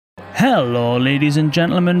Hello ladies and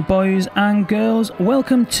gentlemen, boys and girls,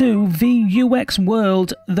 welcome to VUX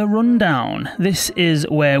World, The Rundown. This is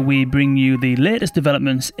where we bring you the latest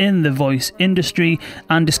developments in the voice industry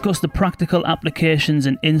and discuss the practical applications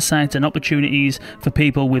and insights and opportunities for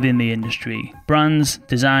people within the industry. Brands,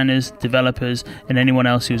 designers, developers and anyone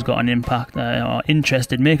else who's got an impact or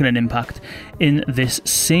interested in making an impact in this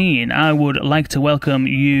scene. I would like to welcome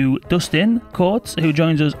you, Dustin Coates, who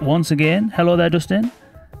joins us once again. Hello there, Dustin.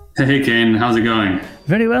 Hey Kane, how's it going?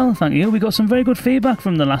 Very well, thank you. We got some very good feedback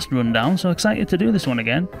from the last rundown, so excited to do this one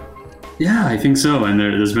again. Yeah, I think so. And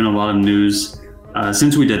there's been a lot of news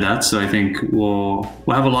since we did that, so I think we'll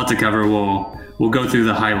have a lot to cover. We'll go through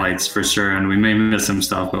the highlights for sure, and we may miss some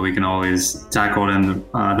stuff, but we can always tackle it in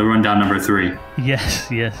the rundown number 3. Yes.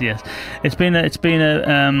 It's been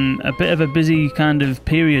a bit of a busy kind of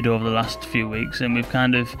period over the last few weeks, and we've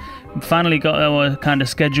kind of finally got our kind of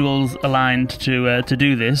schedules aligned to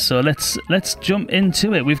do this. So let's jump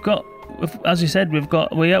into it. We've got, as you said,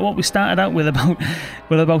 we started out with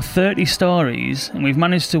about 30 stories, and we've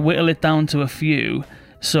managed to whittle it down to a few.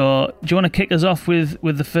 So do you want to kick us off with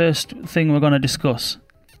the first thing we're going to discuss?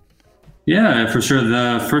 Yeah, for sure.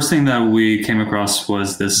 The first thing that we came across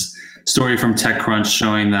was this story from TechCrunch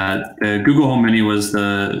showing that the Google Home Mini was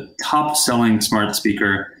the top selling smart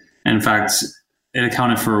speaker. In fact, it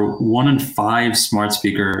accounted for 1 in 5 smart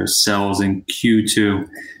speaker sales in Q2.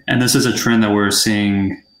 And this is a trend that we're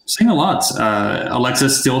seeing a lot.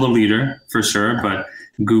 Alexa's still the leader for sure, but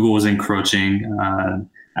Google is encroaching.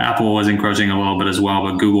 Apple was encroaching a little bit as well,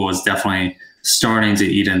 but Google is definitely starting to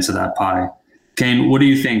eat into that pie. Kane, what do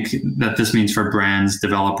you think that this means for brands,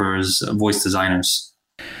 developers, voice designers?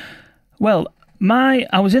 Well,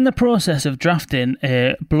 I was in the process of drafting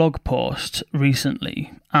a blog post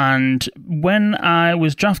recently, and when I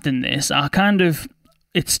was drafting this,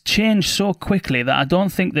 it's changed so quickly that I don't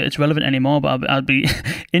think that it's relevant anymore, but I'd be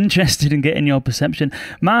interested in getting your perception.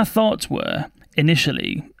 My thoughts were,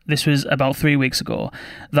 initially, this was about 3 weeks ago,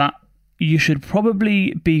 that you should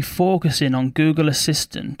probably be focusing on Google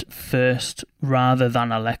Assistant first rather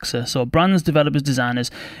than Alexa. So brands, developers,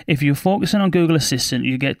 designers, if you're focusing on Google Assistant,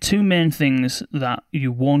 you get 2 main things that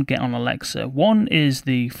you won't get on Alexa. One is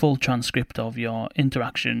the full transcript of your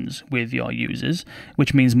interactions with your users,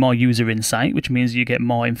 which means more user insight, which means you get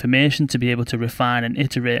more information to be able to refine and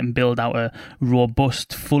iterate and build out a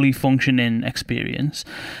robust, fully functioning experience.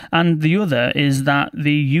 And the other is that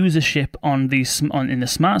the usership in the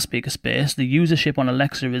smart speaker space, the usership on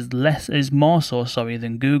Alexa is more so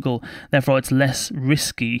than Google. Therefore, it's less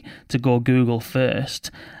risky to go Google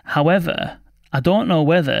first. However, I don't know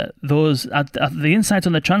whether the insights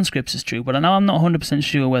on the transcripts is true, but now I'm not 100%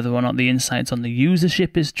 sure whether or not the insights on the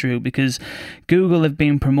usership is true, because Google have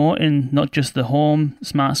been promoting not just the home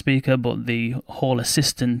smart speaker, but the whole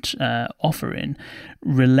assistant offering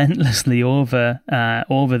relentlessly over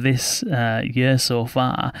this year so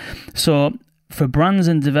far. So for brands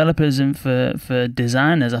and developers and for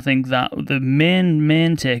designers, I think that the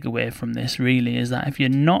main takeaway from this really is that if you're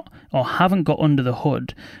not or haven't got under the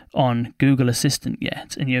hood on Google Assistant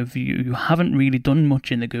yet, and you haven't really done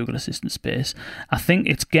much in the Google Assistant space, I think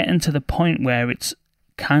it's getting to the point where it's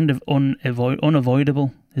kind of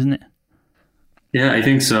unavoidable, isn't it? Yeah, I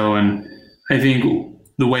think so. And I think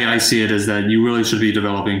the way I see it is that you really should be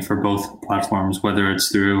developing for both platforms, whether it's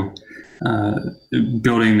through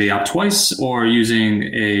building the app twice or using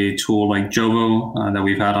a tool like Jovo that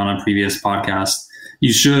we've had on a previous podcast.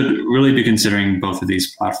 You should really be considering both of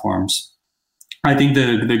these platforms. I think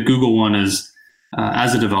the Google one is,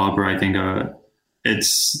 as a developer, I think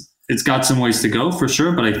it's got some ways to go for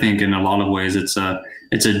sure, but I think in a lot of ways it's a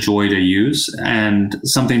joy to use. And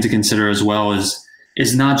something to consider as well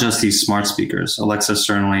is not just these smart speakers. Alexa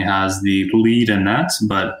certainly has the lead in that,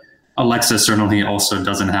 but Alexa certainly also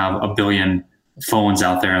doesn't have a billion phones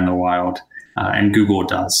out there in the wild, and Google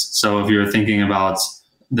does. So if you're thinking about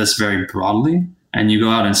this very broadly, and you go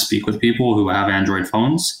out and speak with people who have Android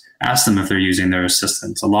phones, ask them if they're using their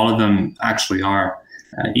assistants. A lot of them actually are,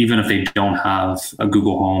 even if they don't have a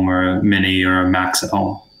Google Home or a Mini or a Max at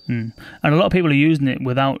home. And a lot of people are using it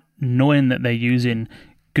without knowing that they're using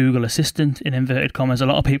Google Assistant in inverted commas. A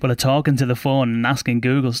lot of people are talking to the phone and asking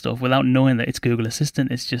Google stuff without knowing that it's Google Assistant.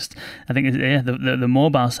 It's just, I think, the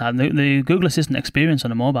mobile side, the Google Assistant experience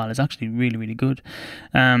on a mobile is actually really, really good.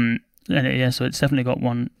 So it's definitely got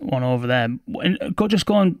one over there. And just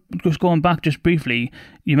going back just briefly,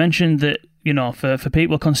 you mentioned that, for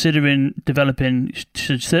people considering developing,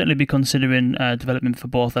 should certainly be considering development for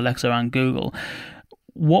both Alexa and Google.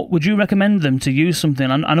 what would you recommend them to use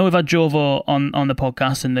something? I know we've had Jovo on the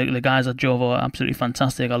podcast, and the guys at Jovo are absolutely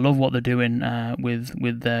fantastic. I love what they're doing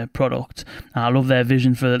with their product. I love their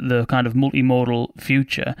vision for the kind of multimodal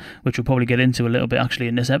future, which we'll probably get into a little bit actually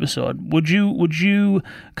in this episode. Would you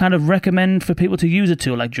kind of recommend for people to use a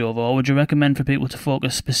tool like Jovo, or would you recommend for people to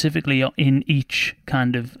focus specifically in each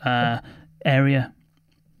kind of area?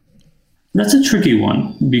 That's a tricky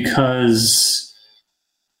one, because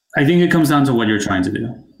I think it comes down to what you're trying to do,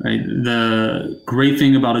 right? The great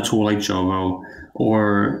thing about a tool like Jovo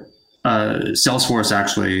or Salesforce,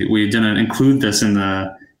 actually, we didn't include this in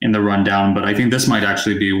the rundown, but I think this might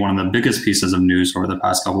actually be one of the biggest pieces of news over the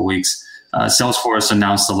past couple of weeks. Salesforce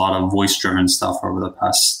announced a lot of voice-driven stuff over the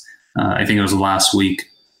past, I think it was last week.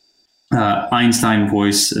 Einstein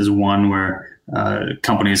Voice is one where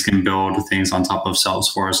companies can build things on top of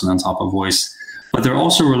Salesforce and on top of voice. But they're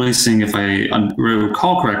also releasing, if I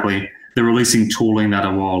recall correctly, they're releasing tooling that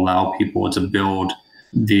will allow people to build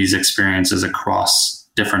these experiences across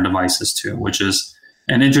different devices too, which is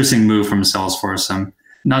an interesting move from Salesforce. I'm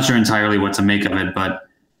not sure entirely what to make of it, but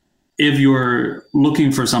if you're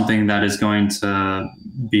looking for something that is going to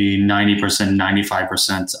be 90%,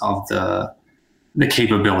 95% of the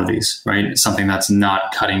capabilities, right? Something that's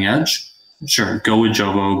not cutting edge, sure, go with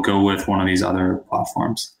Jovo, go with one of these other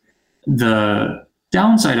platforms. The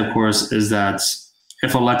downside, of course, is that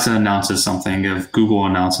if Alexa announces something, if Google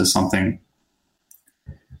announces something,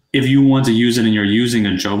 if you want to use it and you're using a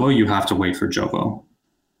Jovo, you have to wait for Jovo.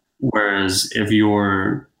 Whereas if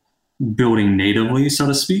you're building natively, so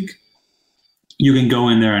to speak, you can go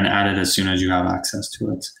in there and add it as soon as you have access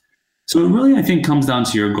to it. So it really, I think, comes down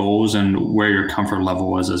to your goals and where your comfort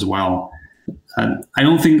level is as well. I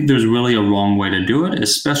don't think there's really a wrong way to do it,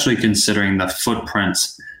 especially considering the footprint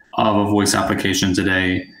of a voice application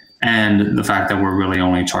today and the fact that we're really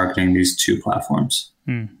only targeting these two platforms.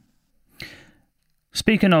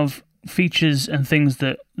 Speaking of features and things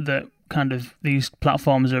that kind of these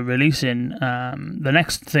platforms are releasing, the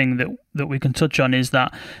next thing that we can touch on is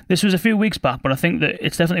that this was a few weeks back, but I think that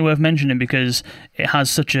it's definitely worth mentioning because it has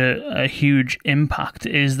such a huge impact,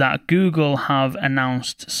 is that Google have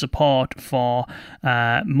announced support for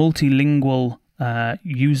multilingual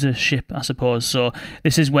usership, I suppose. So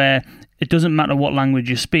this is where it doesn't matter what language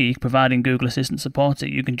you speak, providing Google Assistant supports it,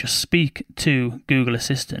 you can just speak to Google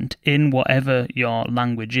Assistant in whatever your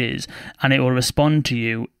language is, and it will respond to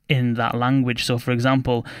you in that language. So for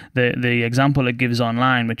example, the example it gives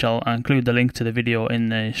online, which I'll include the link to the video in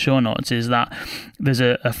the show notes, is that there's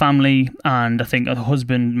a family, and I think the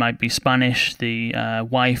husband might be Spanish, the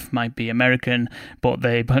wife might be American, but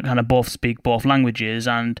they kind of both speak both languages,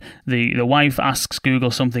 and the wife asks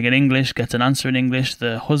Google something in English, gets an answer in English,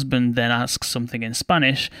 the husband then asks something in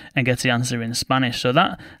Spanish and gets the answer in Spanish. So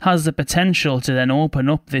that has the potential to then open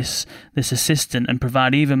up this assistant and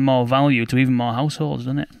provide even more value to even more households,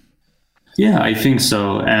 doesn't it? Yeah, I think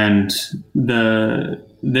so. And the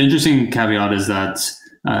interesting caveat is that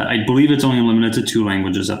I believe it's only limited to 2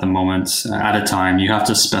 languages at the moment at a time. You have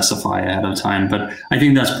to specify ahead of time, but I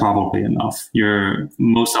think that's probably enough. You're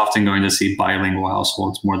most often going to see bilingual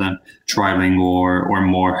households more than trilingual or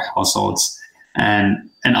more households. And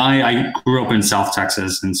I grew up in South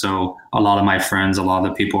Texas, and so a lot of my friends, a lot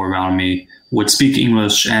of the people around me would speak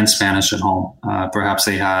English and Spanish at home. Perhaps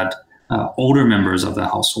they had older members of the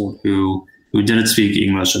household who didn't speak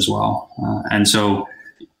English as well. And so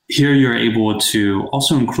here you're able to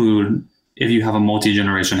also include, if you have a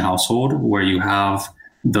multi-generation household where you have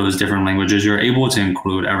those different languages, you're able to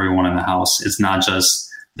include everyone in the house. It's not just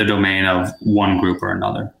the domain of one group or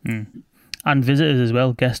another. And visitors as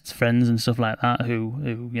well, guests, friends and stuff like that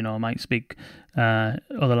who might speak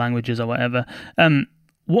other languages or whatever.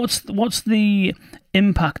 What's the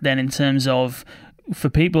impact then in terms of, for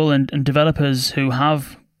people and developers who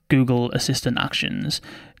have Google Assistant actions,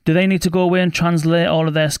 do they need to go away and translate all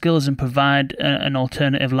of their skills and provide an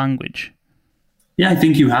alternative language? Yeah, I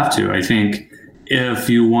think you have to. I think if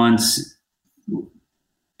you want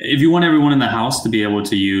everyone in the house to be able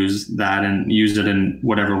to use that and use it in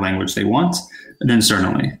whatever language they want, then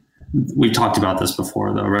certainly. We've talked about this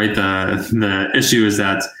before though, right? The issue is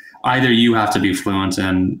that either you have to be fluent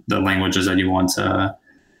in the languages that you want to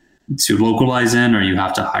localize in, or you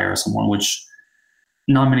have to hire someone, which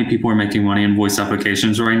not many people are making money in voice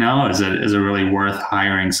applications right now. Is it really worth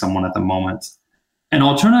hiring someone at the moment? An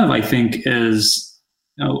alternative, I think, is,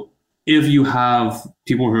 if you have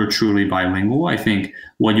people who are truly bilingual, I think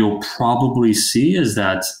what you'll probably see is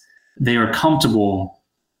that they are comfortable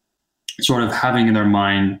sort of having in their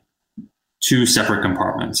mind 2 separate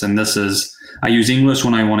compartments. And this is, I use English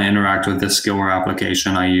when I want to interact with this skill or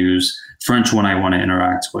application. I use French when I want to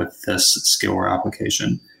interact with this skill or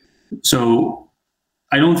application. So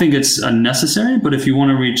I don't think it's necessary, but if you want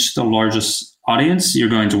to reach the largest audience, you're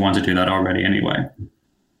going to want to do that already anyway.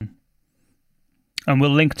 And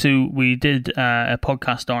we did a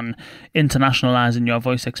podcast on internationalizing your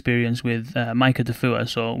voice experience with Micah Defua,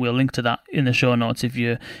 so we'll link to that in the show notes if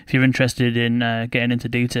you're interested in getting into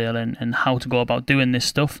detail and how to go about doing this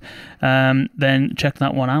stuff. Then check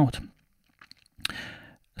that one out.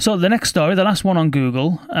 So the next story, the last one on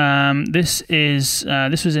Google, this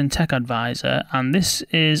was in Tech Advisor, and this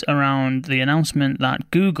is around the announcement that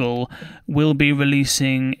Google will be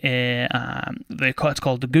releasing it's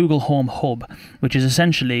called the Google Home Hub, which is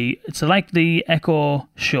essentially, it's like the Echo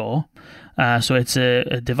Show. So it's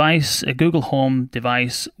a device, a Google Home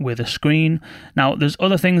device with a screen. Now, there's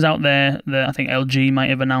other things out there that I think LG might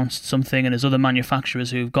have announced something, and there's other manufacturers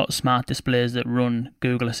who've got smart displays that run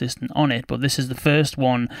Google Assistant on it. But this is the first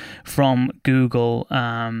one from Google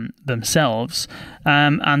themselves.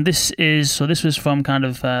 And this was from kind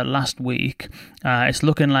of last week. It's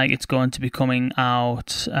looking like it's going to be coming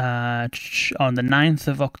out on the 9th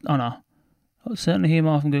of October. I'll certainly hear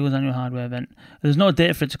more from Google's annual hardware event. There's no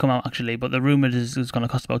date for it to come out, actually, but the rumour is it's going to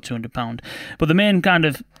cost about £200. But the main kind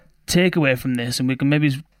of takeaway from this, and we can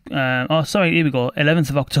maybe... here we go,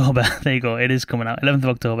 11th of October. There you go, it is coming out, 11th of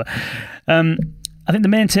October. I think the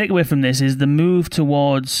main takeaway from this is the move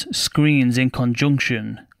towards screens in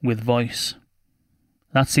conjunction with voice.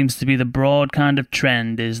 That seems to be the broad kind of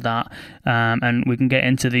trend, is that, and we can get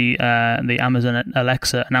into the Amazon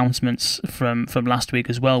Alexa announcements from last week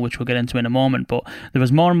as well, which we'll get into in a moment. But there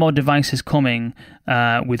was more and more devices coming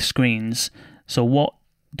with screens. So what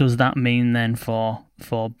does that mean then for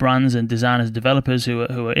brands and designers, developers who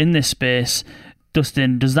are in this space?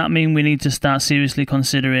 Dustin, does that mean we need to start seriously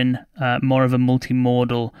considering more of a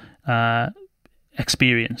multimodal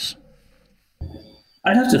experience?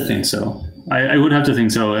 I'd have to think so. I would have to think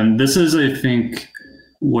so. And this is, I think,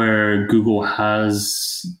 where Google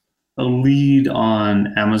has a lead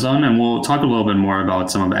on Amazon. And we'll talk a little bit more about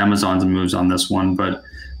some of Amazon's moves on this one. But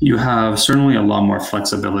you have certainly a lot more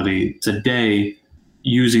flexibility today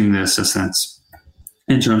using the assistants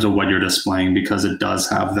in terms of what you're displaying, because it does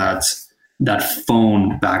have that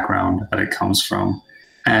phone background that it comes from.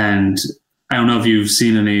 And I don't know if have you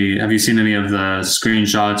seen any of the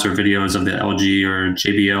screenshots or videos of the LG or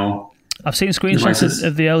JBL? I've seen screenshots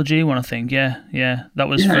of the LG one, I think. Yeah. It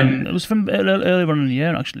was from earlier on in the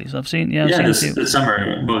year, actually. So I've seen, this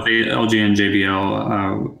summer, both the LG and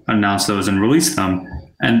JBL announced those and released them.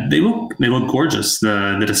 And they look gorgeous.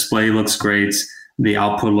 The display looks great. The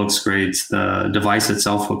output looks great. The device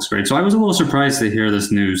itself looks great. So I was a little surprised to hear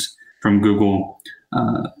this news from Google.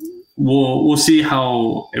 We'll see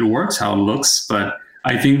how it works, how it looks, but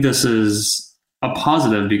I think this is a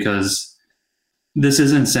positive, because this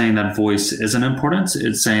isn't saying that voice isn't important.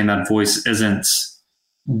 It's saying that voice isn't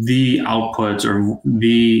the output or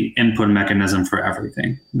the input mechanism for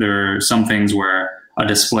everything. There are some things where a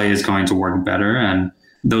display is going to work better, and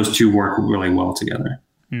those two work really well together.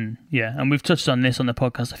 Yeah, and we've touched on this on the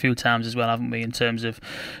podcast a few times as well, haven't we, in terms of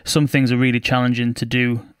some things are really challenging to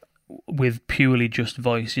do with purely just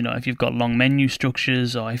voice. If you've got long menu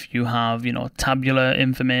structures, or if you have, tabular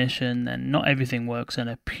information, then not everything works in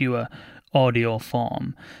a pure audio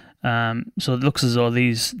form. So it looks as though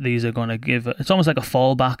these are going to give, it's almost like a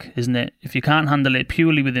fallback, isn't it? If you can't handle it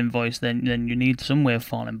purely within voice, then you need some way of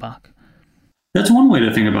falling back. That's one way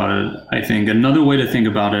to think about it, I think. Another way to think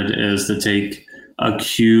about it is to take a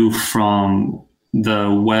cue from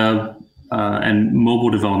the web and mobile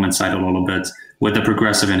development side a little bit, with the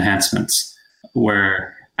progressive enhancements,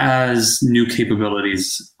 where as new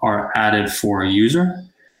capabilities are added for a user,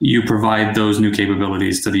 you provide those new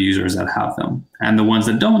capabilities to the users that have them. And the ones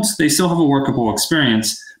that don't, they still have a workable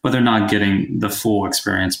experience, but they're not getting the full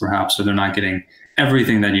experience perhaps, or they're not getting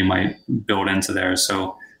everything that you might build into there.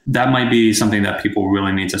 So that might be something that people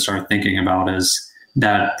really need to start thinking about, is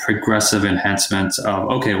that progressive enhancement of,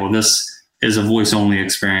 okay, well, this is a voice-only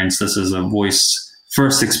experience. This is a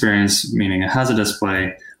voice-first experience, meaning it has a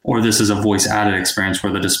display, or this is a voice-added experience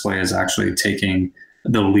where the display is actually taking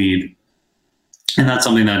the lead. And that's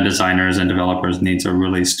something that designers and developers need to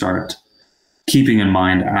really start keeping in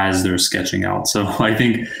mind as they're sketching out. So I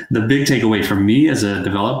think the big takeaway for me as a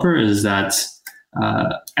developer is that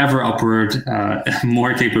ever upward,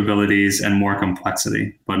 more capabilities and more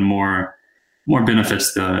complexity, but more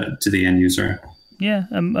benefits to the end user. Yeah,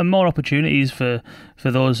 and more opportunities for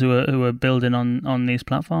those who are building on these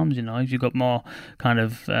platforms. If you've got more kind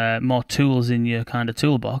of more tools in your kind of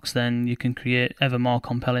toolbox, then you can create ever more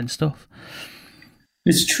compelling stuff.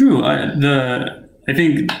 It's true. I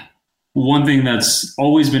think One thing that's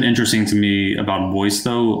always been interesting to me about voice,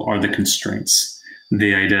 though, are the constraints.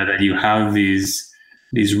 The idea that you have these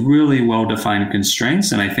really well-defined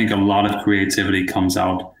constraints, and I think a lot of creativity comes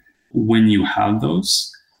out when you have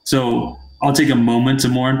those. So I'll take a moment to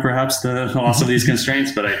mourn perhaps the loss of these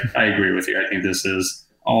constraints, but I agree with you. I think this is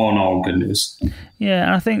all in all good news.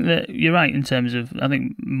 Yeah, I think that you're right in terms of, I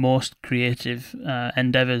think most creative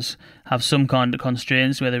endeavors have some kind of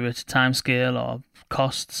constraints, whether it's time scale or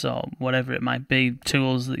costs or whatever it might be,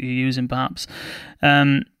 tools that you're using perhaps.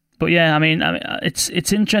 But yeah, I mean,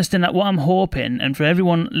 it's interesting that what I'm hoping, and for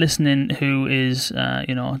everyone listening who is,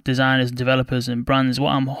 designers, developers, and brands,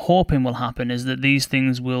 what I'm hoping will happen is that these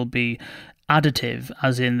things will be additive,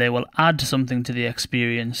 as in they will add something to the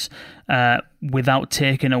experience without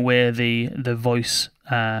taking away the voice.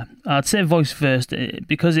 I'd say voice first,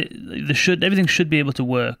 because everything should be able to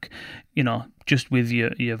work, just with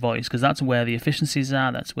your voice, because that's where the efficiencies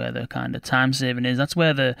are. That's where the kind of time saving is. That's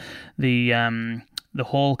where the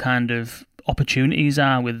whole kind of opportunities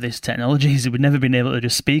are with this technology. So we've never been able to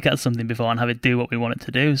just speak at something before and have it do what we want it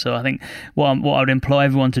to do. So I think what I would implore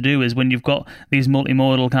everyone to do is, when you've got these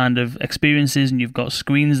multimodal kind of experiences and you've got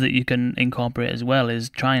screens that you can incorporate as well, is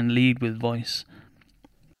try and lead with voice.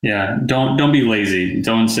 Yeah, don't be lazy.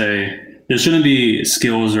 Don't say, there shouldn't be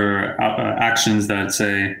skills or actions that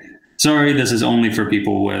say, sorry, this is only for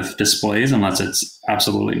people with displays, unless it's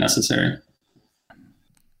absolutely necessary.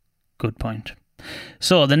 Good point.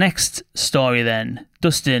 So the next story then,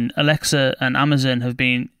 Dustin, Alexa and Amazon have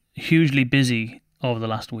been hugely busy over the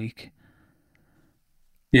last week.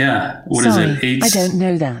 Yeah. What Sorry, is it? I don't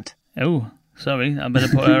know that. Oh, sorry. I better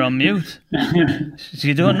put her on mute.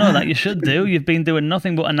 You don't know that. You should do. You've been doing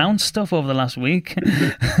nothing but announce stuff over the last week.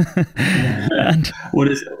 And what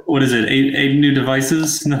is it? Eight new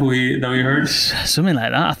devices that we heard? Something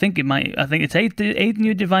like that. I think it's eight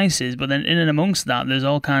new devices, but then in and amongst that, there's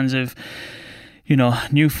all kinds of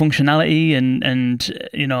new functionality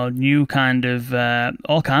and new kind of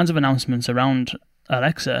all kinds of announcements around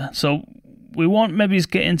Alexa. So we won't maybe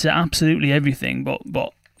get into absolutely everything,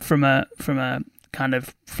 but from a kind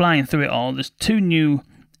of flying through it all, there's two new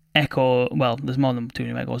Echo. Well, there's more than two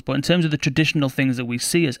new Echoes, but in terms of the traditional things that we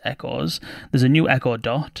see as Echoes, there's a new Echo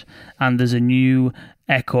Dot and there's a new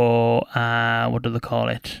Echo. What do they call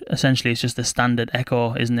it? Essentially, it's just the standard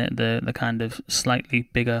Echo, isn't it? The kind of slightly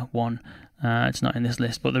bigger one. It's not in this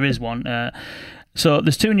list, but there is one. So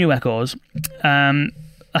there's two new Echoes.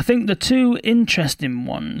 I think the two interesting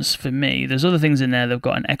ones for me, there's other things in there. They've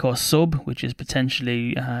got an Echo Sub, which is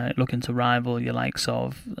potentially looking to rival your likes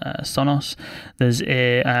of Sonos. There's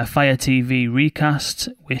a Fire TV Recast,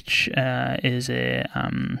 which is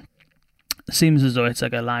seems as though it's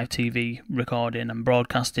like a live TV recording and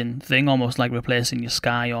broadcasting thing, almost like replacing your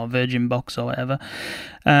Sky or Virgin Box or whatever.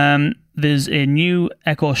 There's a new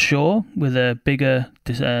Echo Show with a bigger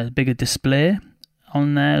display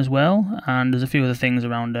on there as well, and there's a few other things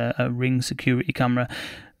around a Ring security camera.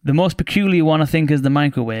 The most peculiar one, I think, is the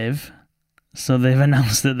microwave. So they've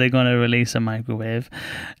announced that they're going to release a microwave.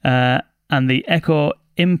 And the Echo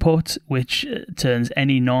Input, which turns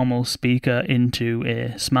any normal speaker into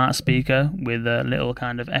a smart speaker with a little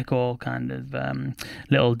kind of Echo kind of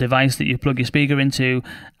little device that you plug your speaker into.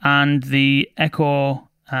 And the Echo,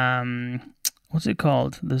 what's it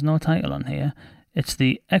called? There's no title on here. It's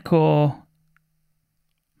the Echo...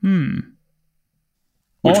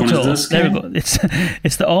 Which Auto. one is this? There we go.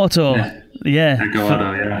 It's the Auto. Yeah. Echo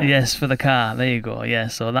Auto, yeah. Yes, for the car. There you go. Yeah.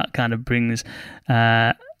 So that kind of brings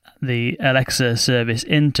the Alexa service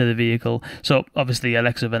into the vehicle. So obviously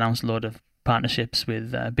Alexa have announced a load of partnerships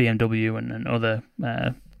with BMW and other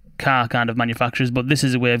car kind of manufacturers, but this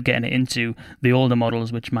is a way of getting it into the older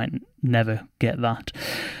models, which might never get that.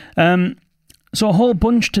 So a whole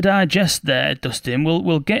bunch to digest there, Dustin.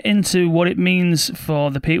 We'll get into what it means for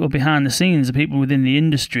the people behind the scenes, the people within the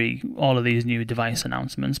industry, all of these new device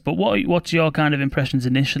announcements. But what's your kind of impressions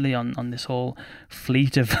initially on this whole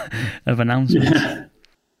fleet of announcements? Yeah.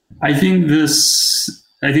 I think this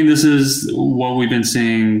is what we've been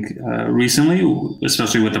seeing recently,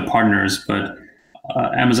 especially with the partners. But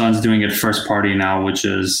Amazon's doing it first party now, which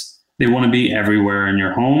is they want to be everywhere in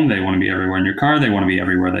your home. They want to be everywhere in your car. They want to be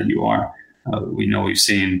everywhere that you are. We know we've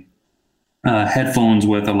seen headphones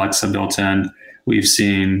with Alexa built in. We've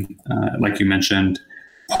seen, like you mentioned,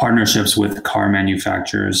 partnerships with car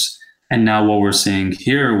manufacturers. And now what we're seeing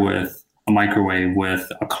here with a microwave,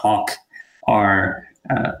 with a clock, are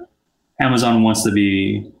Amazon wants to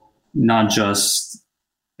be not just,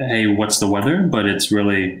 hey, what's the weather? But it's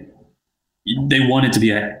really, they want it to be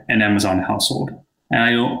an Amazon household. And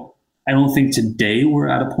I don't think today we're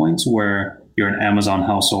at a point where you're an Amazon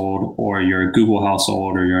household or you're a Google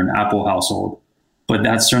household or you're an Apple household. But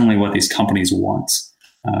that's certainly what these companies want.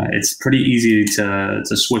 It's pretty easy to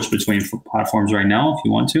switch between platforms right now if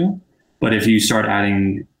you want to. But if you start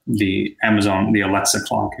adding the Amazon, the Alexa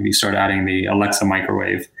clock, if you start adding the Alexa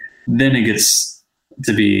microwave, then it gets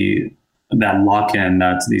to be that lock-in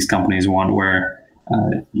that these companies want where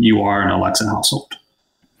you are an Alexa household.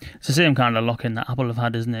 It's the same kind of lock-in that Apple have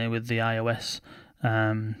had, isn't it, with the iOS,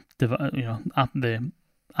 the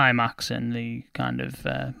iMacs and the kind of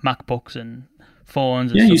MacBooks and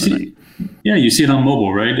phones. And you see it on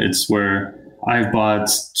mobile, right? It's where I've bought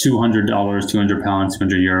 $200, £200,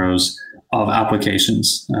 €200 of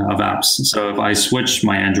applications, of apps. So if I switch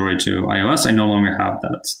my Android to iOS, I no longer have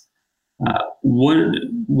that.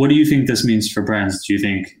 What do you think this means for brands? Do you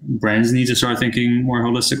think brands need to start thinking more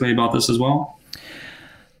holistically about this as well?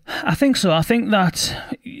 I think so. I think that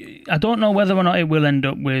I don't know whether or not it will end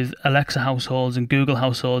up with Alexa households and Google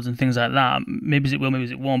households and things like that. Maybe it will,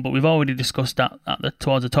 maybe it won't. But we've already discussed that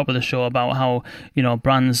towards the top of the show about how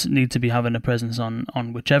brands need to be having a presence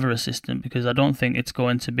on whichever assistant, because I don't think it's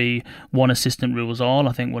going to be one assistant rules all.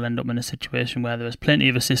 I think we'll end up in a situation where there's plenty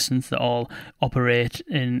of assistants that all operate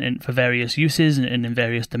in for various uses and in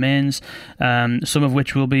various domains. Some of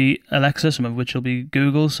which will be Alexa, some of which will be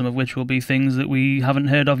Google, some of which will be things that we haven't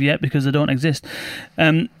heard of yet because they don't exist.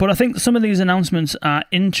 But I think some of these announcements are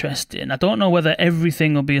interesting. I don't know whether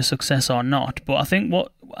everything will be a success or not, but I think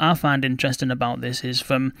what I find interesting about this is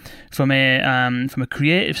from a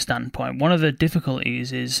creative standpoint, one of the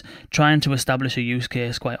difficulties is trying to establish a use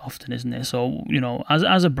case quite often, isn't it? So,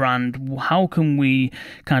 as a brand, how can we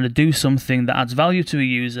kind of do something that adds value to a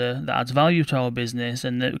user, that adds value to our business,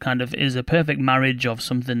 and that kind of is a perfect marriage of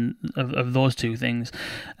something of those two things.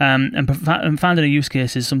 And finding a use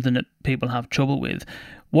case is something that people have trouble with.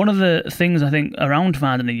 One of the things I think around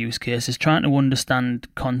finding a use case is trying to understand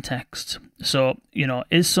context. So,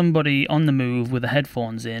 is somebody on the move with the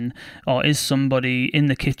headphones in, or is somebody in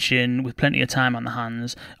the kitchen with plenty of time on their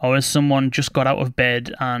hands, or is someone just got out of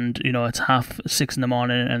bed and, it's 6:30 in the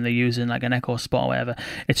morning and they're using like an Echo Spot or whatever.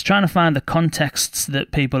 It's trying to find the contexts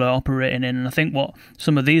that people are operating in. And I think what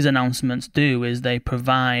some of these announcements do is they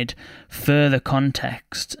provide further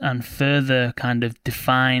context and further kind of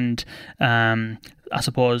defined I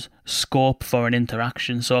suppose, scope for an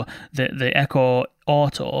interaction. So the Echo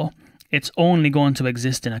Auto, it's only going to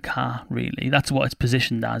exist in a car, really. That's what it's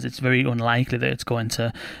positioned as. It's very unlikely that it's going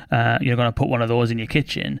to, you're going to put one of those in your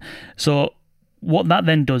kitchen. So what that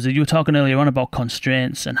then does is, you were talking earlier on about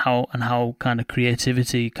constraints and how kind of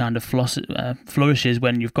creativity kind of flourishes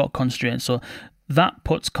when you've got constraints. So that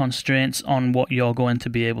puts constraints on what you're going to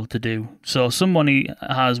be able to do. So somebody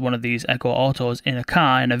has one of these Echo Autos in a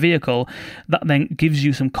car, in a vehicle, that then gives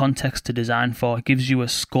you some context to design for. It gives you a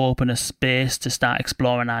scope and a space to start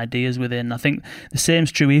exploring ideas within. I think the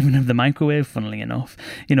same's true even of the microwave, funnily enough.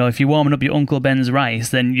 If you're warming up your Uncle Ben's rice,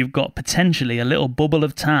 then you've got potentially a little bubble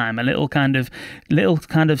of time, a little kind of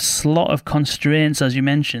slot of constraints, as you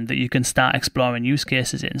mentioned, that you can start exploring use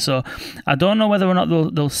cases in. So I don't know whether or not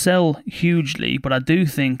they'll sell hugely, but I do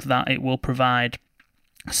think that it will provide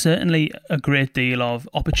certainly a great deal of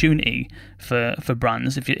opportunity for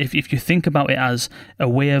brands. If you think about it as a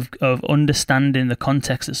way of understanding the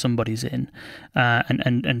context that somebody's in,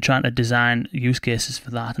 and trying to design use cases for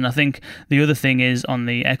that. And I think the other thing is, on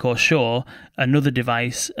the Echo Show, another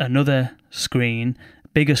device, another screen,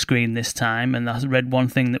 bigger screen this time, and I read one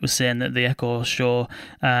thing that was saying that the Echo Show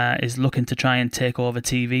is looking to try and take over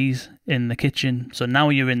TVs in the kitchen. So now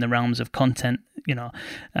you're in the realms of content,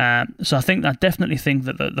 so I definitely think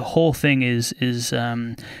that the whole thing is it's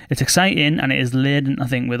exciting, and it is laden, I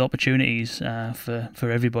think, with opportunities for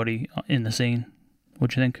everybody in the scene.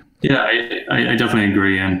 What do you think? Yeah, I definitely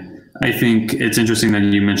agree, and I think it's interesting that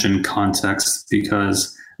you mentioned context,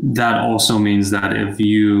 because that also means that if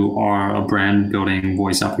you are a brand building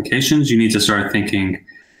voice applications, you need to start thinking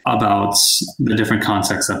about the different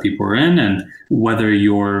contexts that people are in and whether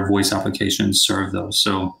your voice applications serve those.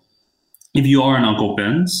 So if you are an Uncle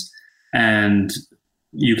Ben's and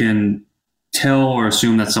you can tell or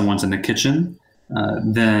assume that someone's in the kitchen,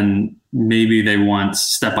 then maybe they want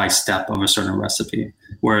step-by-step of a certain recipe.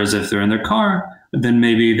 Whereas if they're in their car, then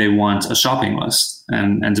maybe they want a shopping list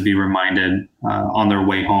and to be reminded on their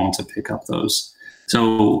way home to pick up those.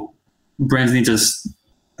 So brands need to,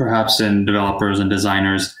 perhaps, and developers and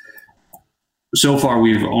designers, so far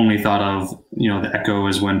we've only thought of, the Echo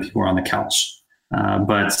is when people are on the couch.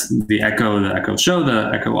 But the Echo Show,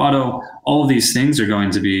 the Echo Auto, all of these things are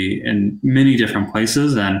going to be in many different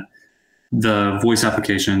places, and the voice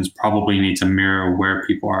applications probably need to mirror where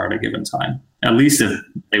people are at a given time. at least if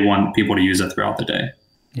they want people to use it throughout the day.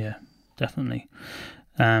 Yeah, definitely.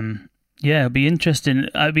 Yeah, it'll be interesting.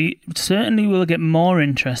 Certainly will get more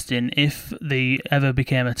interesting if there ever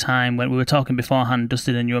became a time when we were talking beforehand,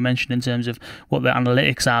 Dustin, and you were mentioning in terms of what the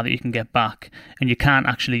analytics are that you can get back, and you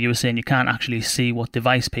were saying you can't actually see what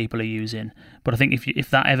device people are using. But I think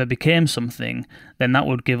if that ever became something, then that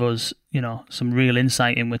would give us, some real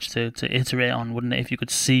insight in which to iterate on, wouldn't it? If you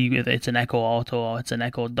could see if it's an Echo Auto or it's an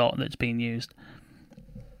Echo Dot that's being used.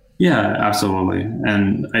 Yeah, absolutely.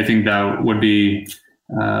 And I think that would be...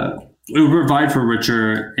 it would provide for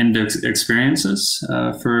richer index experiences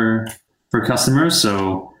for customers.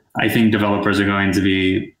 So I think developers are going to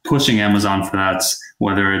be pushing Amazon for that,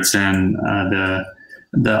 whether it's in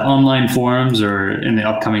the online forums or in the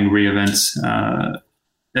upcoming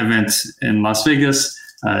event in Las Vegas.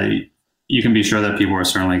 You can be sure that people are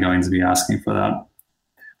certainly going to be asking for that.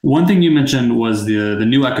 One thing you mentioned was the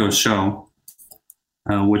new Echo Show,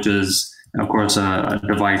 which is, of course, a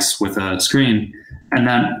device with a screen, and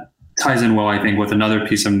that ties in well, I think, with another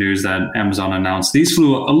piece of news that Amazon announced. These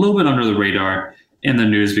flew a little bit under the radar in the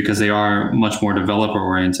news because they are much more developer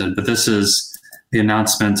oriented, but this is the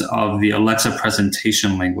announcement of the Alexa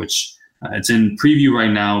presentation language. It's in preview right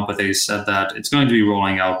now, but they said that it's going to be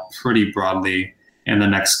rolling out pretty broadly in the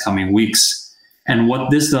next coming weeks. And what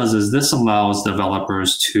this does is this allows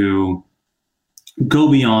developers to go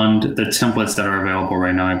beyond the templates that are available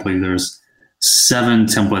right now. I believe there's 7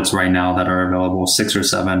 templates right now that are available, 6 or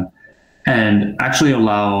 7. And actually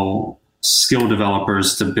allow skilled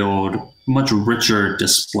developers to build much richer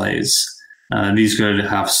displays. These could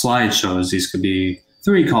have slideshows. These could be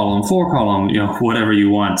 3-column, 4-column, whatever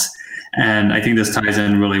you want. And I think this ties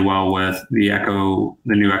in really well with the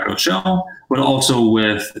new Echo Show, but also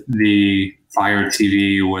with the Fire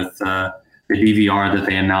TV, with the DVR that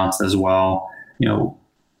they announced as well.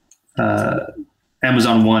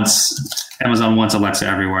 Amazon wants Alexa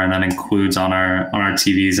everywhere, and that includes on our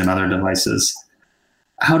TVs and other devices.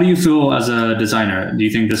 How do you feel as a designer? Do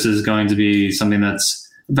you think this is going to be something that's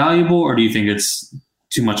valuable, or do you think it's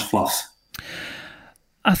too much fluff?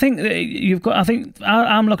 I think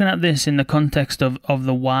I'm looking at this in the context of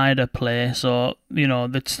the wider play. So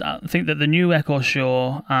I think that the new Echo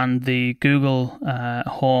Show and the Google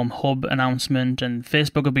Home Hub announcement, and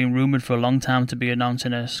Facebook have been rumored for a long time to be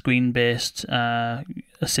announcing a screen-based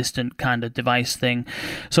assistant kind of device thing.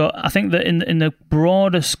 So I think that in the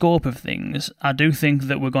broader scope of things, I do think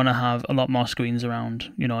that we're going to have a lot more screens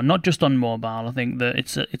around. Not just on mobile. I think that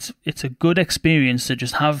it's a good experience to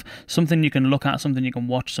just have something you can look at, something you can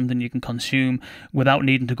watch, something you can consume without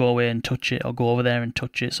needing to go away and touch it or go over there and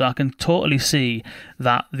touch it. So I can totally see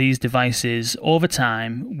that these devices over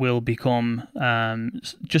time will become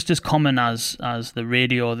just as common as the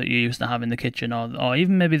radio that you used to have in the kitchen, or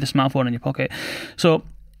even maybe the smartphone in your pocket. So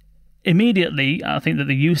immediately, I think that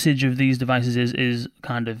the usage of these devices is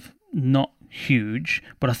kind of not huge,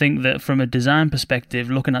 but I think that from a design perspective,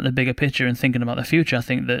 looking at the bigger picture and thinking about the future, I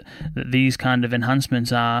think that these kind of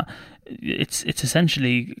enhancements it's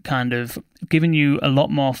essentially kind of giving you a lot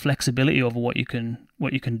more flexibility over what you can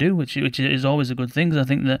do, which is always a good thing. Because I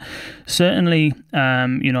think that certainly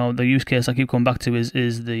the use case I keep coming back to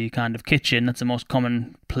is the kind of kitchen. That's the most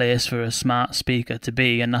common place for a smart speaker to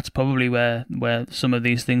be, and that's probably where some of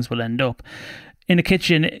these things will end up. In a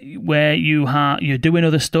kitchen where you're doing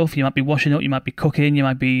other stuff, you might be washing up, you might be cooking, you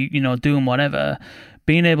might be doing whatever.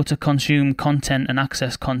 Being able to consume content and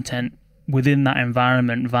access content within that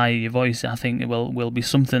environment via your voice, I think it will be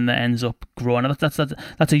something that ends up growing. That's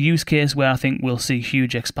a use case where I think we'll see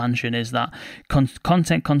huge expansion, is that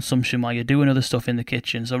content consumption while you're doing other stuff in the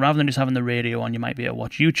kitchen. So rather than just having the radio on, you might be able to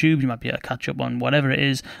watch YouTube, you might be able to catch up on whatever it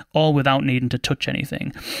is, all without needing to touch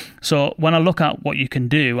anything. So when I look at what you can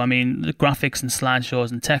do, I mean, the graphics and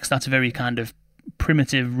slideshows and text, that's very kind of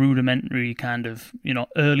primitive, rudimentary kind of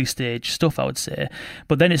early stage stuff, I would say.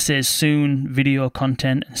 But then it says soon video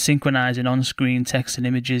content and synchronizing on-screen text and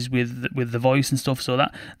images with the voice and stuff. So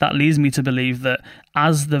that leads me to believe that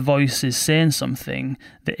as the voice is saying something,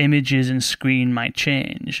 the images and screen might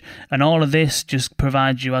change, and all of this just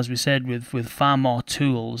provides you, as we said, with far more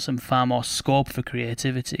tools and far more scope for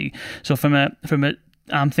creativity. So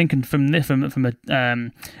I'm thinking from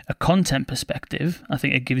a content perspective, I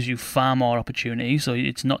think it gives you far more opportunity. So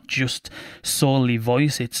it's not just solely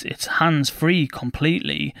voice; it's hands-free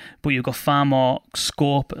completely, but you've got far more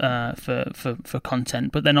scope for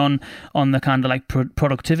content. But then on the kind of like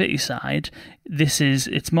productivity side,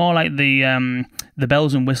 it's more like the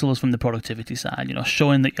bells and whistles from the productivity side.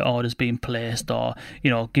 Showing that your order's being placed, or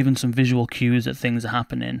giving some visual cues that things are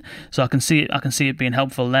happening. So I can see it being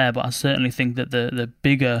helpful there. But I certainly think that the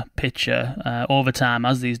bigger picture over time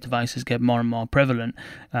as these devices get more and more prevalent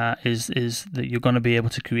is that you're going to be able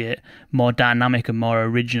to create more dynamic and more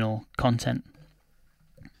original content.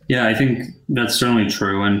 Yeah, I think that's certainly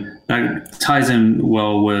true. And that ties in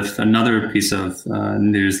well with another piece of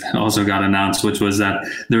news that also got announced, which was that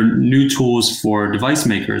there are new tools for device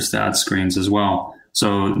makers to add screens as well.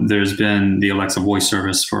 So there's been the Alexa voice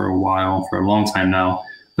service for a long time now,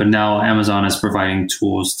 but now Amazon is providing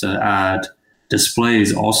tools to add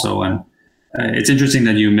displays also. And it's interesting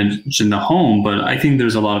that you mentioned the home, but I think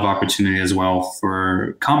there's a lot of opportunity as well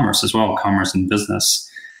for commerce and business.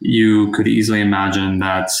 You could easily imagine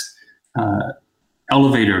that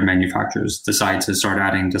elevator manufacturers decide to start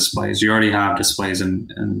adding displays. You already have displays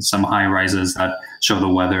in some high rises that show the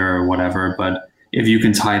weather or whatever, but if you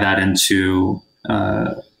can tie that into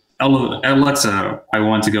Alexa, I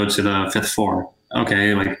want to go to the 5th floor.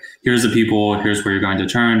 Okay, like here's the people, here's where you're going to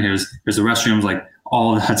turn, here's the restrooms, like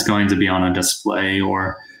all that's going to be on a display.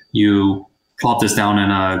 Or you plop this down in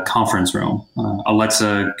a conference room.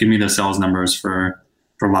 Alexa, give me the sales numbers for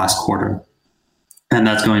last quarter. And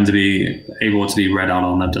that's going to be able to be read out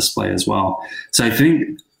on the display as well. So I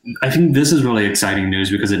think this is really exciting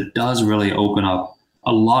news because it does really open up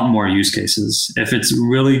a lot more use cases. If it's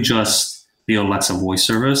really just the Alexa voice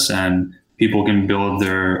service and people can build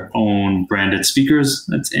their own branded speakers,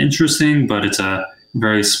 that's interesting, but it's a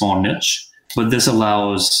very small niche. But this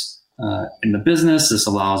allows in the business, this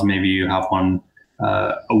allows maybe you have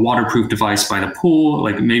a waterproof device by the pool,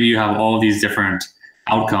 like maybe you have all these different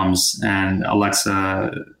outcomes, and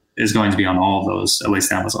Alexa is going to be on all of those, at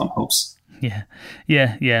least Amazon hopes. Yeah.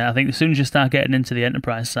 I think as soon as you start getting into the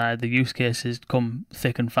enterprise side, the use cases come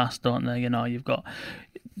thick and fast, don't they? You've got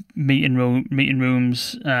meeting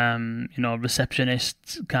rooms,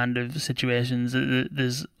 receptionist kind of situations.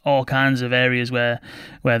 There's all kinds of areas where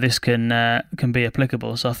this can be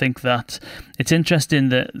applicable. So I think that it's interesting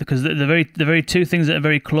that because the very two things that are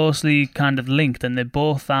very closely kind of linked, and they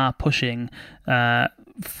both are pushing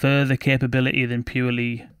further capability than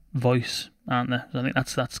purely voice, aren't they? So I think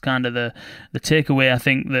that's kind of the takeaway. I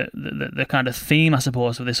think that the kind of theme, I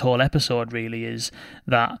suppose, of this whole episode really is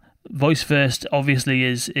that voice first obviously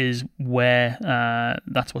is where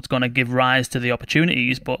that's what's going to give rise to the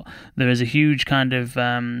opportunities, but there is a huge kind of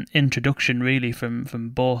introduction really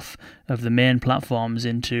from both of the main platforms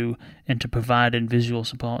into providing visual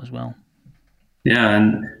support as well.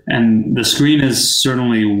 Yeah, and the screen is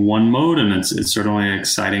certainly one mode, and it's certainly an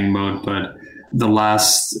exciting mode, but the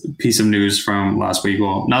last piece of news from last week,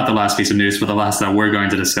 well, not the last piece of news, but the last that we're going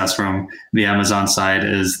to discuss from the Amazon side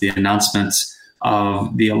is the announcement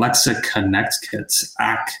of the Alexa Connect Kit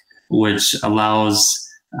ACK, which allows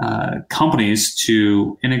companies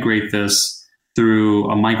to integrate this through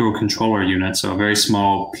a microcontroller unit, so a very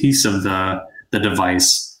small piece of the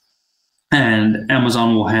device. And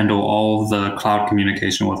Amazon will handle all the cloud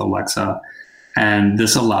communication with Alexa. And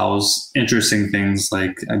this allows interesting things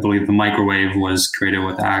like, I believe the microwave was created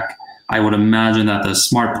with ACK. I would imagine that the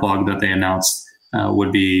smart plug that they announced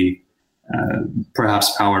would be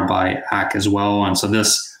perhaps powered by ACK as well. And so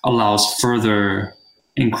this allows further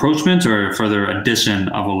encroachment or further addition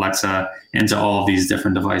of Alexa into all of these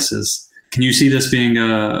different devices. Can you see this being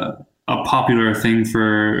a popular thing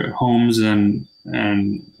for homes and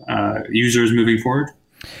users moving forward?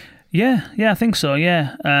 Yeah, I think so.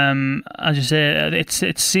 Yeah, as you say,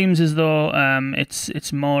 it seems as though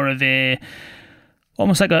it's more of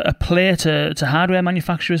almost like a play to hardware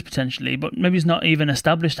manufacturers potentially, but maybe it's not even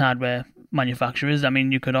established hardware manufacturers. I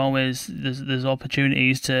mean, you could always there's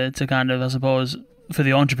opportunities to kind of, I suppose, for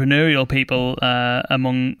the entrepreneurial people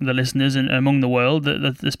among the listeners and among the world,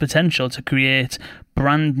 that there's potential to create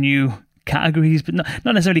brand new categories, but not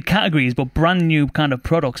necessarily categories, but brand new kind of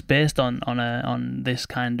products based on this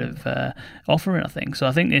kind of offering, I think. So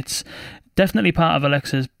I think it's definitely part of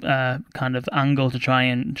Alexa's kind of angle to try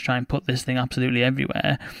and put this thing absolutely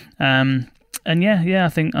everywhere. And I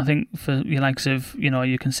think for your likes of,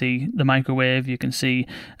 you can see the microwave, you can see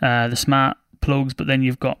the smart plugs, but then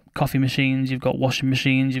you've got coffee machines, you've got washing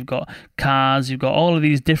machines, you've got cars, you've got all of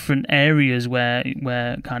these different areas where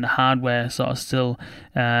kind of hardware sort of still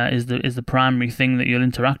is the primary thing that you'll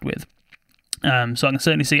interact with. So I can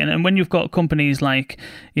certainly see, and when you've got companies like,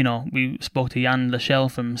 we spoke to Jan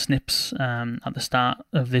Lachelle from Snips at the start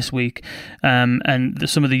of this week, and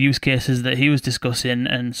some of the use cases that he was discussing,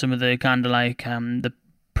 and some of the kind of like the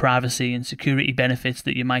privacy and security benefits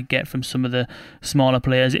that you might get from some of the smaller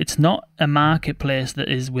players. It's not a marketplace that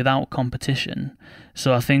is without competition.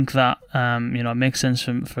 So I think that it makes sense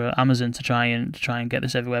for Amazon to try and get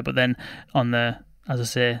this everywhere. But then on the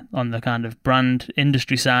kind of brand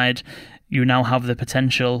industry side, you now have the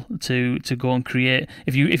potential to go and create.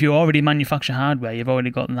 If you already manufacture hardware, you've already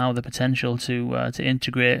got now the potential to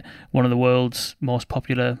integrate one of the world's most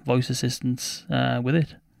popular voice assistants with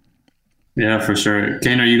it. Yeah, for sure.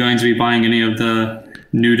 Kane, are you going to be buying any of the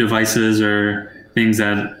new devices or things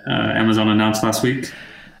that Amazon announced last week?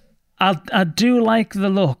 I do like the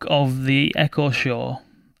look of the Echo Show.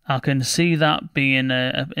 I can see that being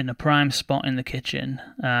in a prime spot in the kitchen.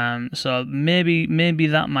 So maybe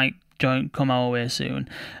that might come our way soon.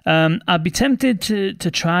 I'd be tempted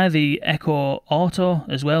to try the Echo Auto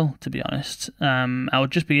as well, to be honest. I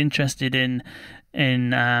would just be interested in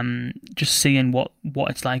just seeing what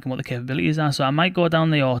it's like and what the capabilities are. So I might go down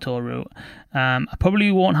the auto route. I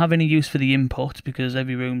probably won't have any use for the input because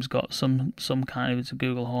every room's got some kind of, it's a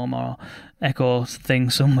Google Home or Echo thing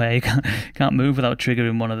somewhere. You can't move without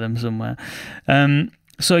triggering one of them somewhere.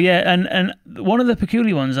 So yeah, and one of the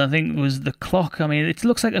peculiar ones I think was the clock. I mean, it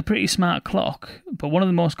looks like a pretty smart clock, but one of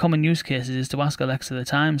the most common use cases is to ask Alexa the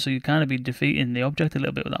time. So you kind of be defeating the object a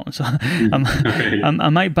little bit with that one. So I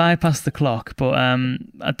might bypass the clock, but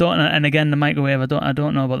I don't. And again, the microwave. I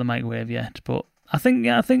don't know about the microwave yet, but I think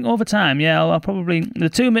over time, I'll probably the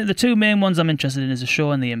two main ones I'm interested in is the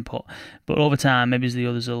show and the input. But over time, maybe the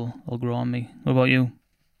others will grow on me. What about you?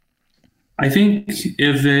 I think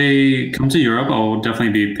if they come to Europe, I'll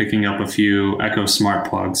definitely be picking up a few Echo Smart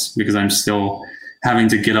plugs because I'm still having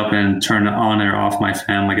to get up and turn on or off my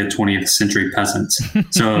fan like a 20th century peasant.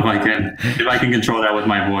 So if I can control that with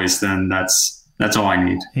my voice, then that's all I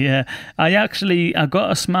need. Yeah, I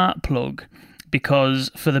got a smart plug because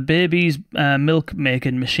for the baby's milk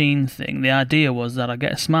making machine thing, the idea was that I'd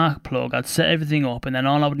get a smart plug, I'd set everything up, and then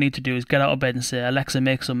all I would need to do is get out of bed and say, Alexa,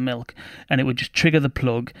 make some milk, and it would just trigger the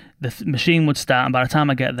plug, the machine would start, and by the time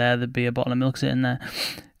I get there, there'd be a bottle of milk sitting there.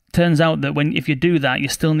 Turns out that if you do that, you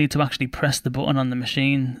still need to actually press the button on the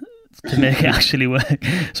machine to make it actually work.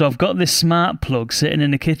 So I've got this smart plug sitting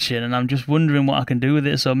in the kitchen, and I'm just wondering what I can do with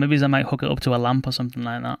it, so maybe I might hook it up to a lamp or something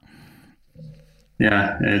like that.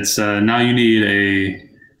 Yeah, it's now you need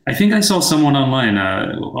I think I saw someone online.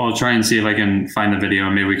 I'll try and see if I can find the video.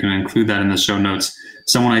 Maybe we can include that in the show notes.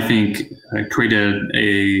 Someone I think created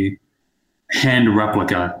a hand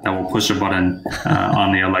replica that will push a button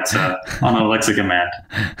on an Alexa command.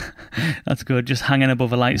 That's good. Just hanging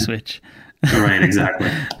above a light switch. Right, exactly.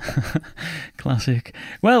 Classic.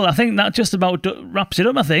 Well, I think that just about wraps it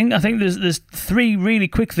up. I think there's three really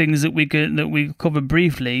quick things that we covered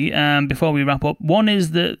briefly before we wrap up. One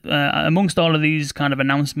is that amongst all of these kind of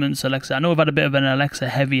announcements, Alexa, I know we've had a bit of an Alexa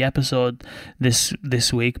heavy episode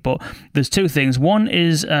this week, but there's two things. One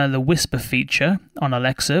is the whisper feature on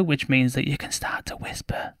Alexa, which means that you can start to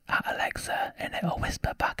whisper at Alexa and it'll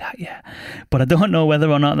whisper back at you. But I don't know whether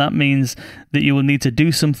or not that means that you will need to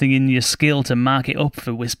do something in your skill to mark it up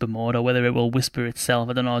for whisper mode, or whether it will whisper itself.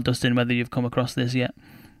 I don't know, Dustin, whether you've come across this yet.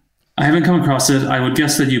 I haven't come across it. I would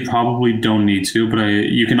guess that you probably don't need to, but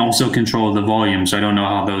you can also control the volume, so I don't know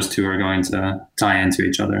how those two are going to tie into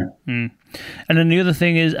each other. And then the other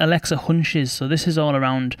thing is Alexa hunches. So this is all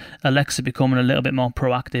around Alexa becoming a little bit more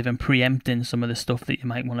proactive and preempting some of the stuff that you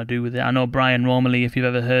might want to do with it. I know Brian Romilly, if you've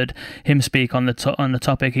ever heard him speak on the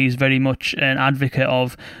topic, he's very much an advocate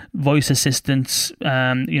of voice assistants,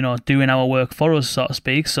 doing our work for us, so to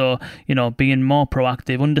speak. So, being more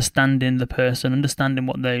proactive, understanding the person, understanding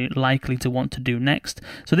what they're likely to want to do next.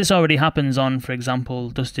 So this already happens on, for example,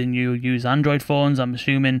 Dustin, you use Android phones. I'm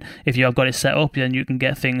assuming if you have got it set up, then you can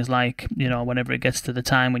get things like, whenever it gets to the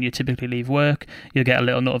time when you typically leave work, you'll get a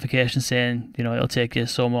little notification saying, it'll take you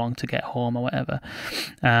so long to get home or whatever.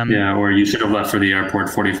 Or you should have left for the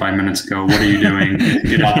airport 45 minutes ago. What are you doing?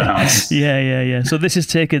 Get out the house. Yeah. So this is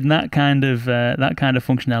taking that kind of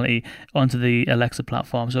functionality onto the Alexa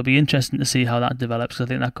platform. So it'll be interesting to see how that develops, because I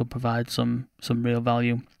think that could provide some real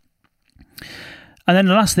value. And then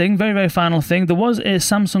the last thing, very, very final thing, there was a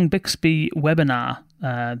Samsung Bixby webinar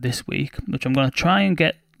this week, which I'm going to try and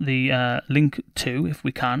get the link to, if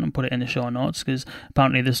we can, and put it in the show notes, because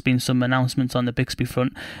apparently there's been some announcements on the Bixby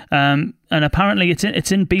front, and apparently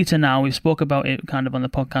it's in beta now. We spoke about it kind of on the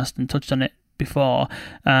podcast and touched on it before,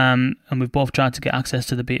 and we've both tried to get access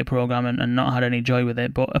to the beta program and not had any joy with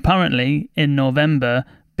it, but apparently in November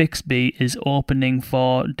Bixby is opening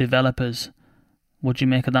for developers. What do you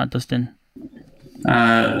make of that, Dustin?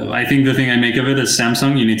 I think the thing I make of it is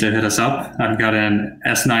Samsung, you need to hit us up. I've got an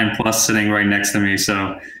S9 Plus sitting right next to me,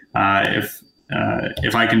 so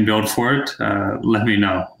if I can build for it, let me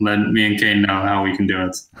know. Let me and Kane know how we can do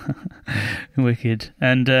it. Wicked.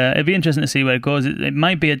 And it'd be interesting to see where it goes. It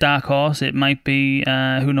might be a dark horse. It might be,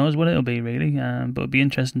 who knows what it'll be, really. But it'd be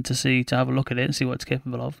interesting to have a look at it and see what it's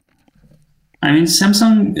capable of. I mean,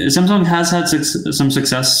 Samsung has had some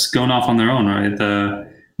success going off on their own, right?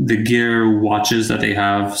 The Gear watches that they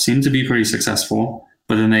have seem to be pretty successful,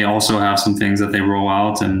 but then they also have some things that they roll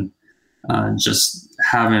out and just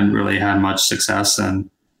haven't really had much success. And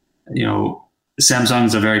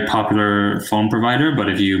Samsung's a very popular phone provider, but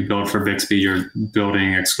if you build for Bixby, you're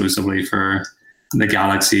building exclusively for the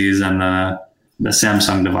Galaxies and the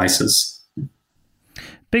Samsung devices.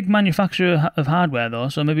 Big manufacturer of hardware though,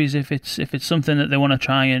 so maybe if it's something that they want to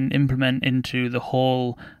try and implement into the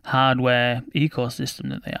whole hardware ecosystem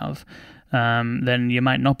that they have, then you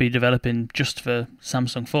might not be developing just for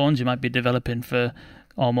Samsung phones. You might be developing for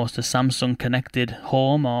almost a Samsung connected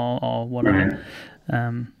home or whatever.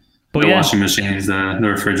 Right. But the washing machines, the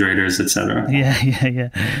refrigerators, etc. Yeah.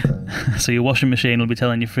 So your washing machine will be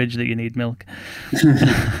telling your fridge that you need milk.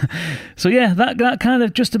 So yeah, that kind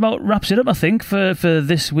of just about wraps it up, I think, for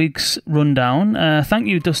this week's rundown. Thank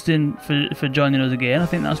you, Dustin, for joining us again. I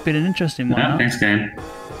think that's been an interesting one. Yeah, thanks, Kane.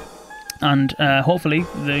 And hopefully,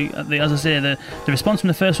 as I say, the response from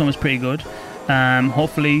the first one was pretty good.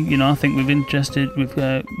 Hopefully, I think we've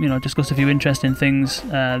discussed a few interesting things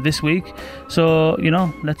this week. So,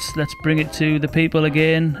 let's bring it to the people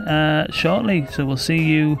again shortly. So we'll see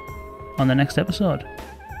you on the next episode.